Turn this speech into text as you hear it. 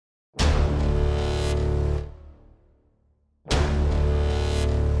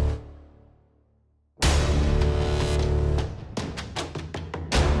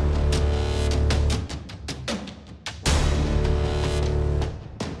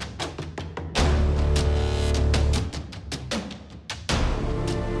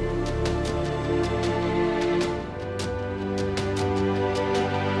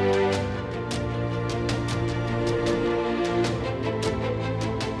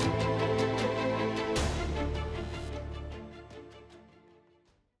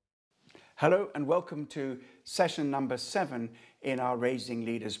Hello and welcome to session number 7 in our Raising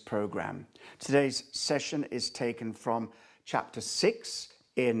Leaders program. Today's session is taken from chapter 6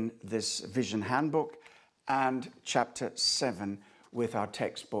 in this Vision Handbook and chapter 7 with our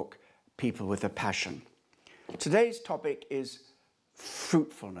textbook, People with a Passion. Today's topic is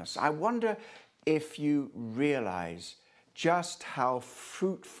fruitfulness. I wonder if you realize just how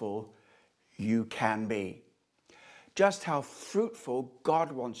fruitful you can be. Just how fruitful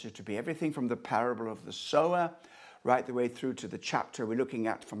God wants you to be. Everything from the parable of the sower right the way through to the chapter we're looking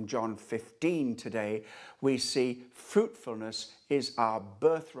at from John 15 today, we see fruitfulness is our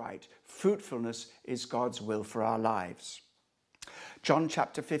birthright. Fruitfulness is God's will for our lives. John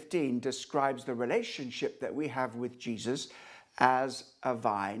chapter 15 describes the relationship that we have with Jesus as a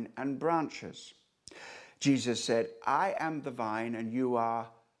vine and branches. Jesus said, "I am the vine and you are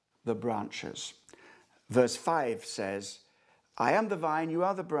the branches." Verse 5 says, "I am the vine, you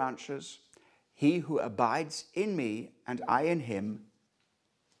are the branches. He who abides in me and I in him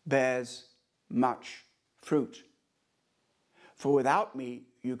bears much fruit. For without me,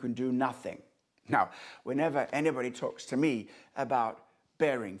 you can do nothing." Now, whenever anybody talks to me about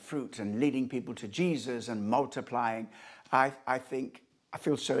bearing fruit and leading people to Jesus and multiplying, I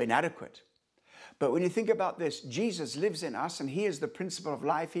feel so inadequate. But when you think about this, Jesus lives in us and he is the principle of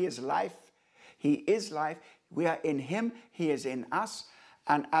life. He is life. He is life. We are in him. He is in us.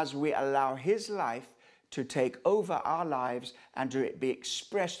 And as we allow his life to take over our lives and to be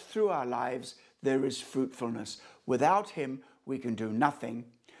expressed through our lives, there is fruitfulness. Without him, we can do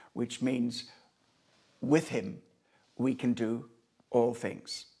nothing, which means with him, we can do all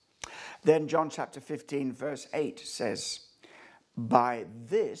things. Then John chapter 15, verse 8 says, "By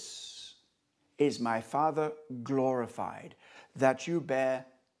this is my Father glorified, that you bear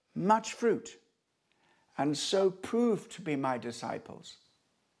much fruit, and so prove to be my disciples."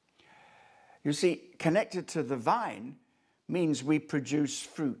 You see, connected to the vine means we produce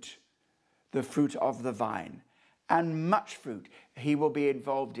fruit, the fruit of the vine, and much fruit. He will be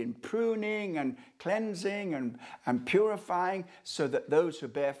involved in pruning and cleansing and purifying so that those who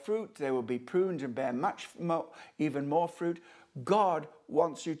bear fruit, they will be pruned and bear much more, even more fruit. God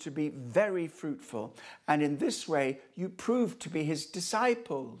wants you to be very fruitful, and in this way, you prove to be his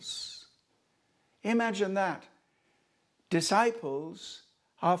disciples. Imagine that. Disciples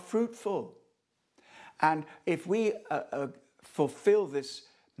are fruitful. And if we fulfill this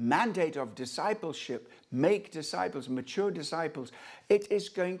mandate of discipleship, make disciples, mature disciples, it is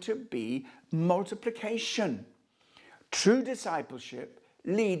going to be multiplication. True discipleship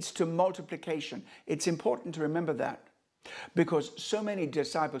leads to multiplication. It's important to remember that because so many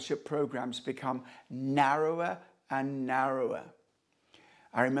discipleship programs become narrower and narrower.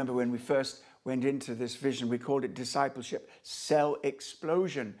 I remember when we first went into this vision, we called it Discipleship Cell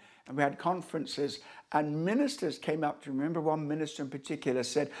Explosion. And we had conferences and ministers came up. To remember one minister in particular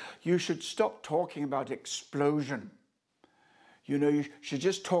said, "You should stop talking about explosion. You should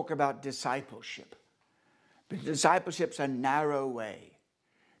just talk about discipleship. But discipleship's a narrow way.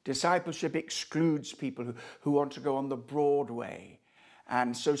 Discipleship excludes people who want to go on the broad way.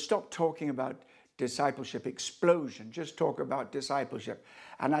 And so stop talking about discipleship explosion. Just talk about discipleship."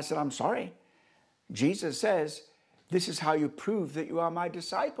 And I said, "I'm sorry. Jesus says, this is how you prove that you are my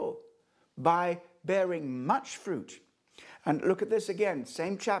disciple, by bearing much fruit." And look at this again,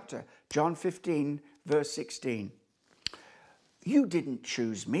 same chapter, John 15, verse 16. "You didn't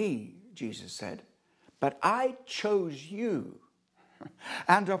choose me," Jesus said, "but I chose you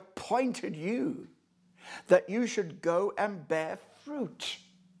and appointed you that you should go and bear fruit."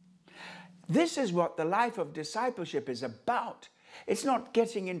 This is what the life of discipleship is about. It's not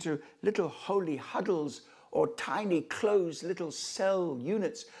getting into little holy huddles or tiny closed little cell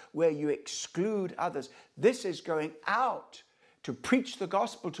units where you exclude others. This is going out to preach the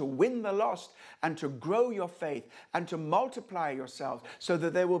gospel, to win the lost, and to grow your faith and to multiply yourselves so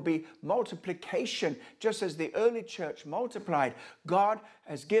that there will be multiplication just as the early church multiplied. God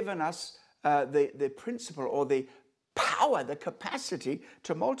has given us the principle or the power, the capacity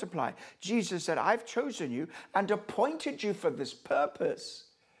to multiply. Jesus said, "I've chosen you and appointed you for this purpose."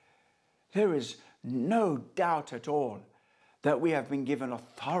 There is no doubt at all that we have been given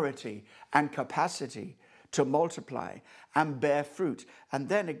authority and capacity to multiply and bear fruit. And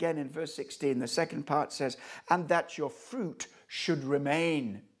then again in verse 16, the second part says, "And that your fruit should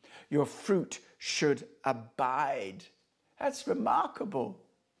remain." Your fruit should abide. That's remarkable.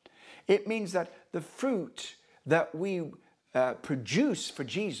 It means that the fruit that we produce for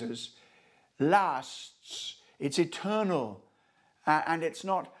Jesus lasts. It's eternal. And it's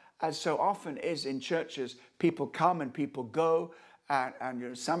not, as so often is in churches, people come and people go, and you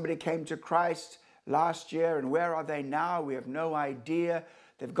know, somebody came to Christ last year, and where are they now? We have no idea.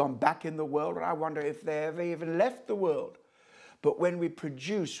 They've gone back in the world, and I wonder if they ever even left the world. But when we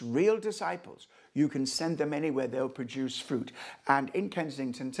produce real disciples, you can send them anywhere, they'll produce fruit. And in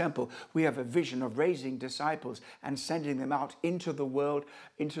Kensington Temple, we have a vision of raising disciples and sending them out into the world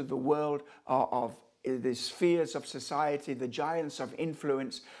of the spheres of society, the giants of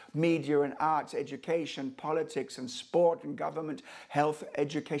influence, media and arts, education, politics and sport and government, health,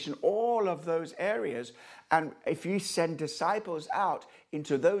 education, all of those areas. And if you send disciples out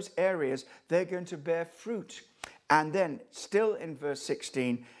into those areas, they're going to bear fruit. And then still in verse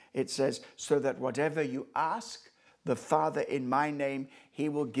 16, it says, so that whatever you ask the Father in my name, he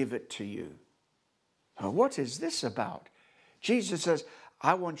will give it to you. Now, what is this about? Jesus says,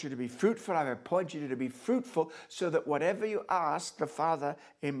 I want you to be fruitful. I've appointed you to be fruitful so that whatever you ask the Father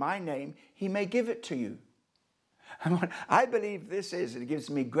in my name, he may give it to you. And what I believe this is, it gives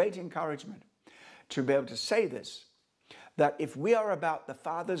me great encouragement to be able to say this, that if we are about the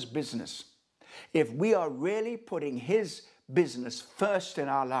Father's business, if we are really putting his business first in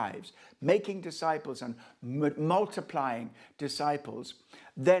our lives, making disciples and multiplying disciples,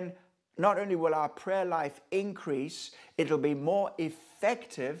 then not only will our prayer life increase, it'll be more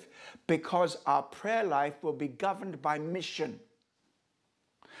effective because our prayer life will be governed by mission.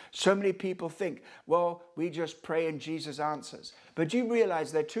 So many people think, well, we just pray and Jesus answers. But you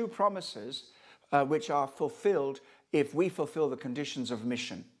realize there are two promises which are fulfilled if we fulfill the conditions of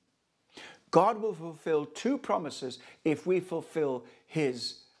mission. God will fulfill two promises if we fulfill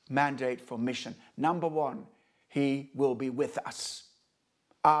his mandate for mission. Number one, he will be with us.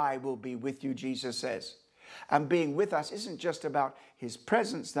 I will be with you, Jesus says. And being with us isn't just about his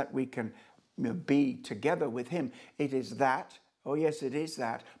presence that we can be together with him. It is that, oh yes, it is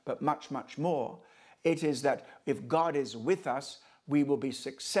that, but much, much more. It is that if God is with us, we will be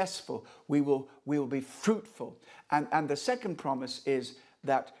successful. We will be fruitful. And the second promise is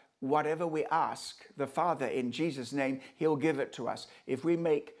that whatever we ask the Father in Jesus' name, he'll give it to us. If we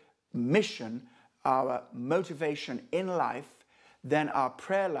make mission our motivation in life, then our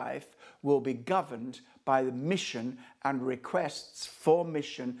prayer life will be governed by the mission and requests for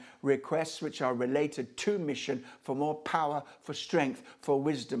mission, requests which are related to mission, for more power, for strength, for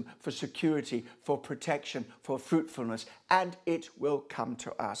wisdom, for security, for protection, for fruitfulness, and it will come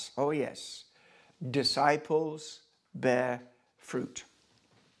to us. Oh yes, disciples bear fruit.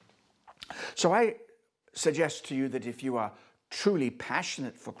 So I suggest to you that if you are truly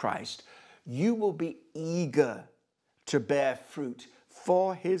passionate for Christ, you will be eager to bear fruit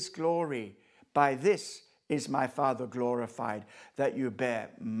for his glory. By this is my Father glorified, that you bear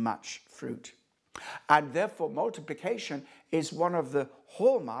much fruit. And therefore, multiplication is one of the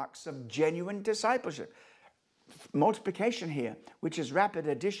hallmarks of genuine discipleship. Multiplication here, which is rapid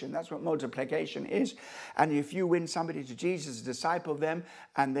addition, that's what multiplication is. And if you win somebody to Jesus, disciple them,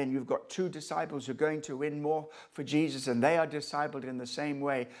 and then you've got two disciples who are going to win more for Jesus, and they are discipled in the same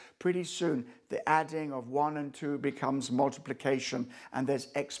way, pretty soon the adding of 1 and 2 becomes multiplication, and there's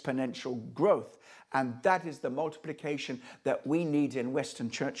exponential growth. And that is the multiplication that we need in Western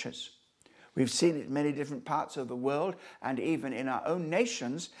churches. We've seen it in many different parts of the world, and even in our own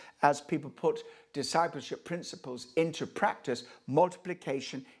nations, as people put discipleship principles into practice,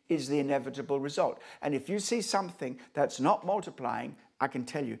 multiplication is the inevitable result. And if you see something that's not multiplying, I can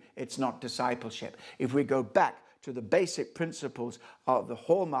tell you it's not discipleship. If we go back to the basic principles of the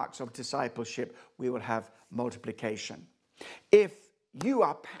hallmarks of discipleship, we will have multiplication. If you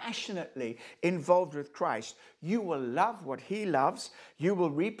are passionately involved with Christ, you will love what he loves. You will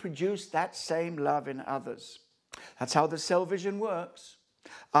reproduce that same love in others. That's how the Cell Vision works.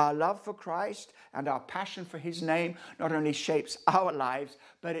 Our love for Christ and our passion for his name not only shapes our lives,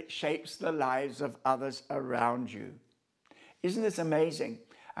 but it shapes the lives of others around you. Isn't this amazing?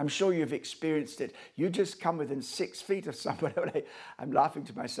 I'm sure you've experienced it. You just come within 6 feet of somebody. I'm laughing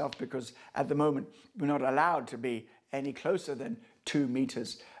to myself because at the moment we're not allowed to be any closer than 2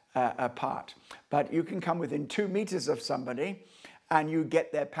 meters apart. But you can come within 2 meters of somebody and you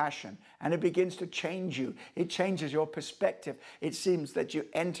get their passion, and it begins to change you. It changes your perspective. It seems that you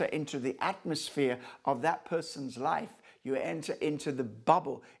enter into the atmosphere of that person's life. You enter into the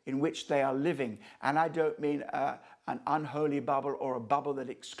bubble in which they are living. And I don't mean an unholy bubble or a bubble that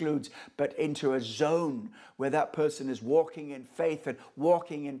excludes, but into a zone where that person is walking in faith and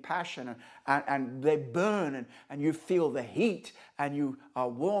walking in passion, and they burn, and you feel the heat, and you are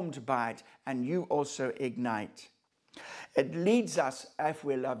warmed by it, and you also ignite. It leads us, if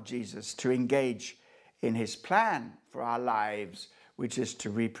we love Jesus, to engage in his plan for our lives, which is to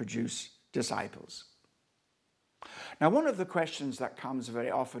reproduce disciples. Now, one of the questions that comes very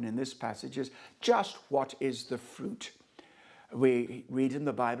often in this passage is just what is the fruit? We read in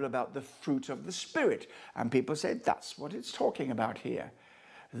the Bible about the fruit of the Spirit, and people say that's what it's talking about here.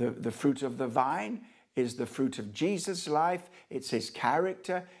 The fruit of the vine is the fruit of Jesus' life. It's his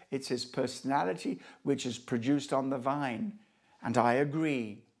character, it's his personality, which is produced on the vine. And I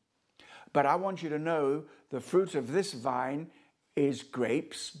agree. But I want you to know the fruit of this vine is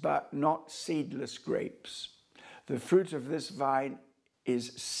grapes, but not seedless grapes. The fruit of this vine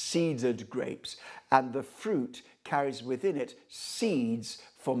is seeded grapes, and the fruit carries within it seeds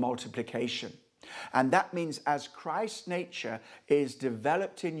for multiplication. And that means as Christ's nature is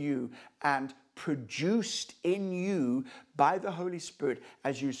developed in you and produced in you by the Holy Spirit,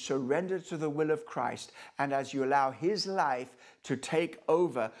 as you surrender to the will of Christ and as you allow his life to take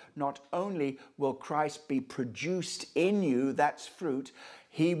over, not only will Christ be produced in you, that's fruit,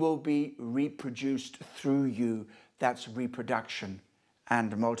 he will be reproduced through you, that's reproduction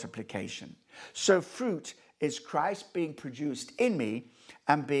and multiplication. So fruit is Christ being produced in me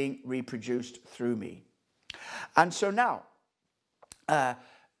and being reproduced through me. And so now,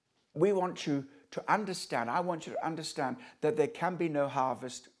 we want you to understand, I want you to understand that there can be no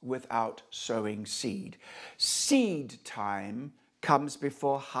harvest without sowing seed. Seed time comes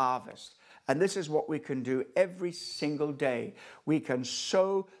before harvest. And this is what we can do every single day. We can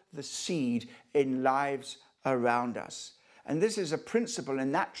sow the seed in lives around us. And this is a principle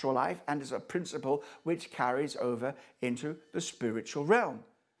in natural life, and is a principle which carries over into the spiritual realm.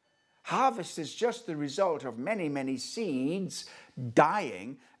 Harvest is just the result of many, many seeds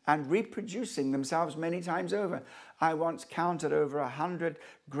dying and reproducing themselves many times over. I once counted over 100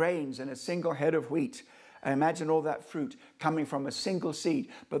 grains in a single head of wheat. I imagine all that fruit coming from a single seed.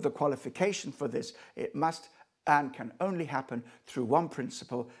 But the qualification for this, it must and can only happen through one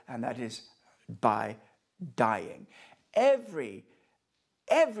principle, and that is by dying. Everything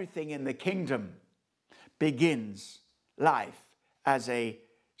in the kingdom begins life as a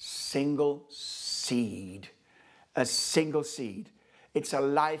single seed. A single seed. It's a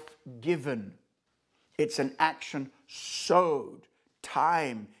life given. It's an action sowed,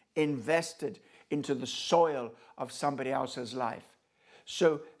 time invested into the soil of somebody else's life.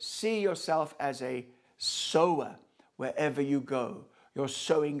 So see yourself as a sower wherever you go. You're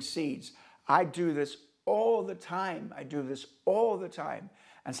sowing seeds. I do this all the time. I do this all the time.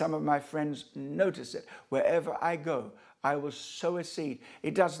 And some of my friends notice it. Wherever I go, I will sow a seed.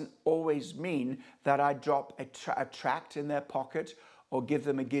 It doesn't always mean that I drop a tract in their pocket or give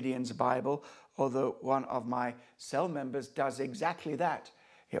them a Gideon's Bible, although one of my cell members does exactly that.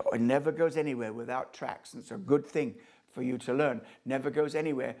 It never goes anywhere without tracts, and it's a good thing for you to learn. Never goes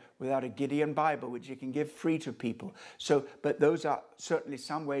anywhere without a Gideon Bible, which you can give free to people. So, but those are certainly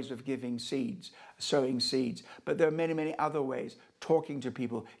some ways of giving seeds, sowing seeds. But there are many, many other ways. Talking to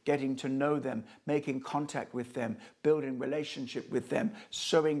people, getting to know them, making contact with them, building relationship with them,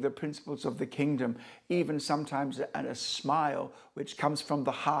 sowing the principles of the kingdom, even sometimes a smile which comes from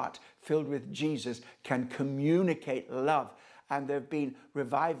the heart filled with Jesus can communicate love. And there have been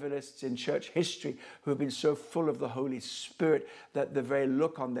revivalists in church history who have been so full of the Holy Spirit that the very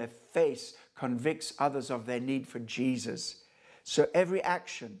look on their face convicts others of their need for Jesus. So every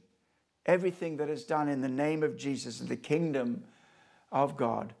action, everything that is done in the name of Jesus and the kingdom of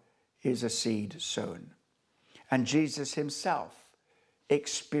God is a seed sown. And Jesus himself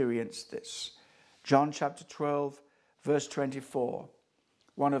experienced this. John chapter 12, verse 24,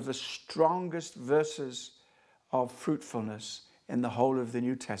 one of the strongest verses of fruitfulness in the whole of the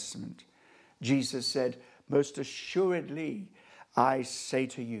New Testament. Jesus said, "Most assuredly, I say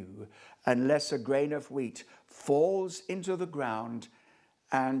to you, unless a grain of wheat falls into the ground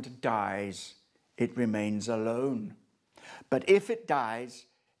and dies, it remains alone. But if it dies,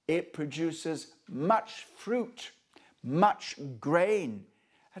 it produces much fruit, much grain."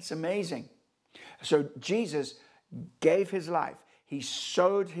 That's amazing. So Jesus gave his life. He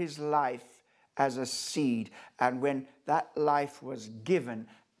sowed his life as a seed. And when that life was given,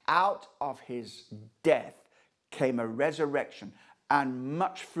 out of his death came a resurrection and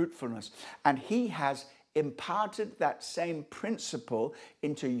much fruitfulness. And he has imparted that same principle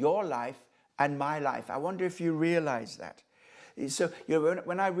into your life and my life. I wonder if you realize that. So,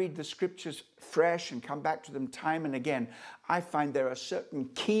 when I read the scriptures fresh and come back to them time and again, I find there are certain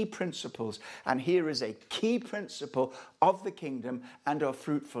key principles. And here is a key principle of the kingdom and of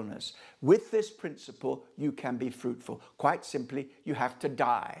fruitfulness. With this principle, you can be fruitful. Quite simply, you have to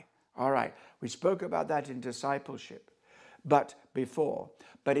die. All right, we spoke about that in discipleship, but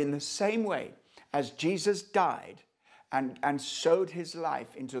in the same way as Jesus died and sowed his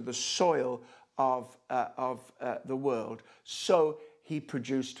life into the soil of the world, so he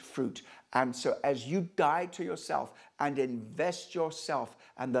produced fruit. And so as you die to yourself and invest yourself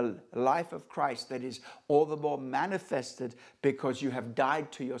and the life of Christ that is all the more manifested because you have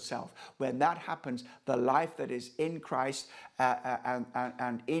died to yourself, when that happens, the life that is in Christ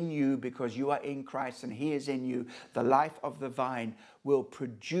and in you, because you are in Christ and he is in you, the life of the vine will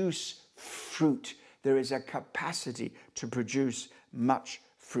produce fruit. There is a capacity to produce much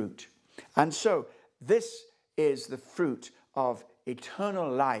fruit. And so this is the fruit of eternal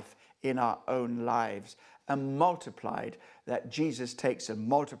life in our own lives, and multiplied, that Jesus takes and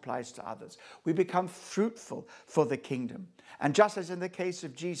multiplies to others. We become fruitful for the kingdom. And just as in the case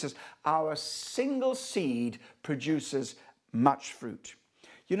of Jesus, our single seed produces much fruit.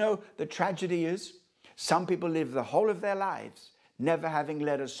 You know, the tragedy is some people live the whole of their lives never having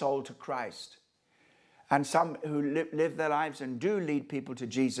led a soul to Christ. And some who live their lives and do lead people to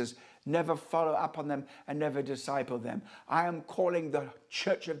Jesus never follow up on them and never disciple them. I am calling the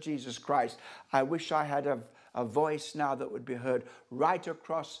Church of Jesus Christ. I wish I had a voice now that would be heard right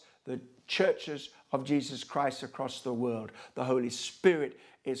across the churches of Jesus Christ across the world. The Holy Spirit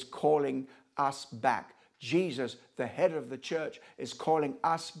is calling us back. Jesus, the head of the church, is calling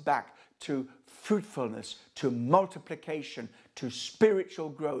us back to fruitfulness, to multiplication, to spiritual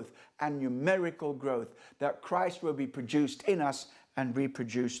growth and numerical growth, that Christ will be produced in us and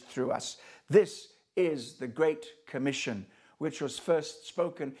reproduced through us. This is the Great Commission, which was first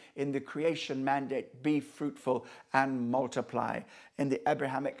spoken in the creation mandate, be fruitful and multiply. In the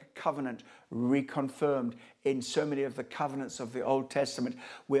Abrahamic covenant, reconfirmed in so many of the covenants of the Old Testament,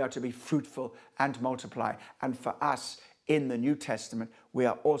 we are to be fruitful and multiply. And for us in the New Testament, we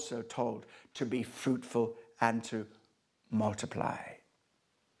are also told to be fruitful and to multiply.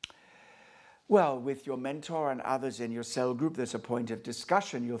 Well, with your mentor and others in your cell group, there's a point of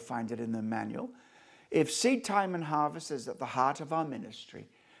discussion. You'll find it in the manual. If seed time and harvest is at the heart of our ministry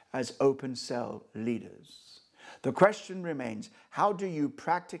as open cell leaders, the question remains, how do you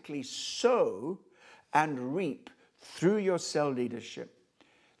practically sow and reap through your cell leadership,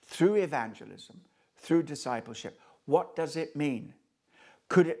 through evangelism, through discipleship? What does it mean?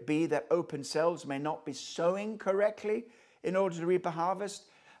 Could it be that open cells may not be sowing correctly in order to reap a harvest?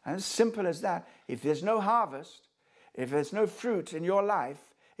 And as simple as that, if there's no harvest, if there's no fruit in your life,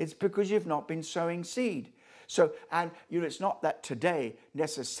 it's because you've not been sowing seed. So, and it's not that today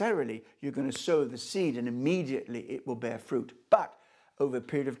necessarily you're going to sow the seed and immediately it will bear fruit, but over a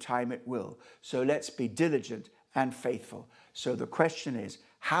period of time it will. So let's be diligent and faithful. So the question is,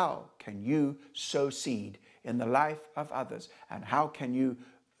 how can you sow seed in the life of others? And how can you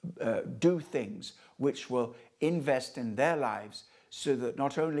do things which will invest in their lives, so that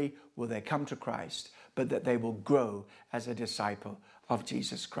not only will they come to Christ, but that they will grow as a disciple of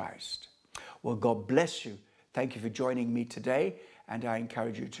Jesus Christ? Well, God bless you. Thank you for joining me today, and I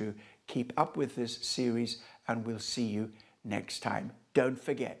encourage you to keep up with this series, and we'll see you next time. Don't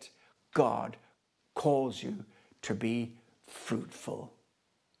forget, God calls you to be fruitful.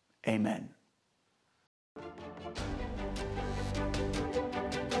 Amen.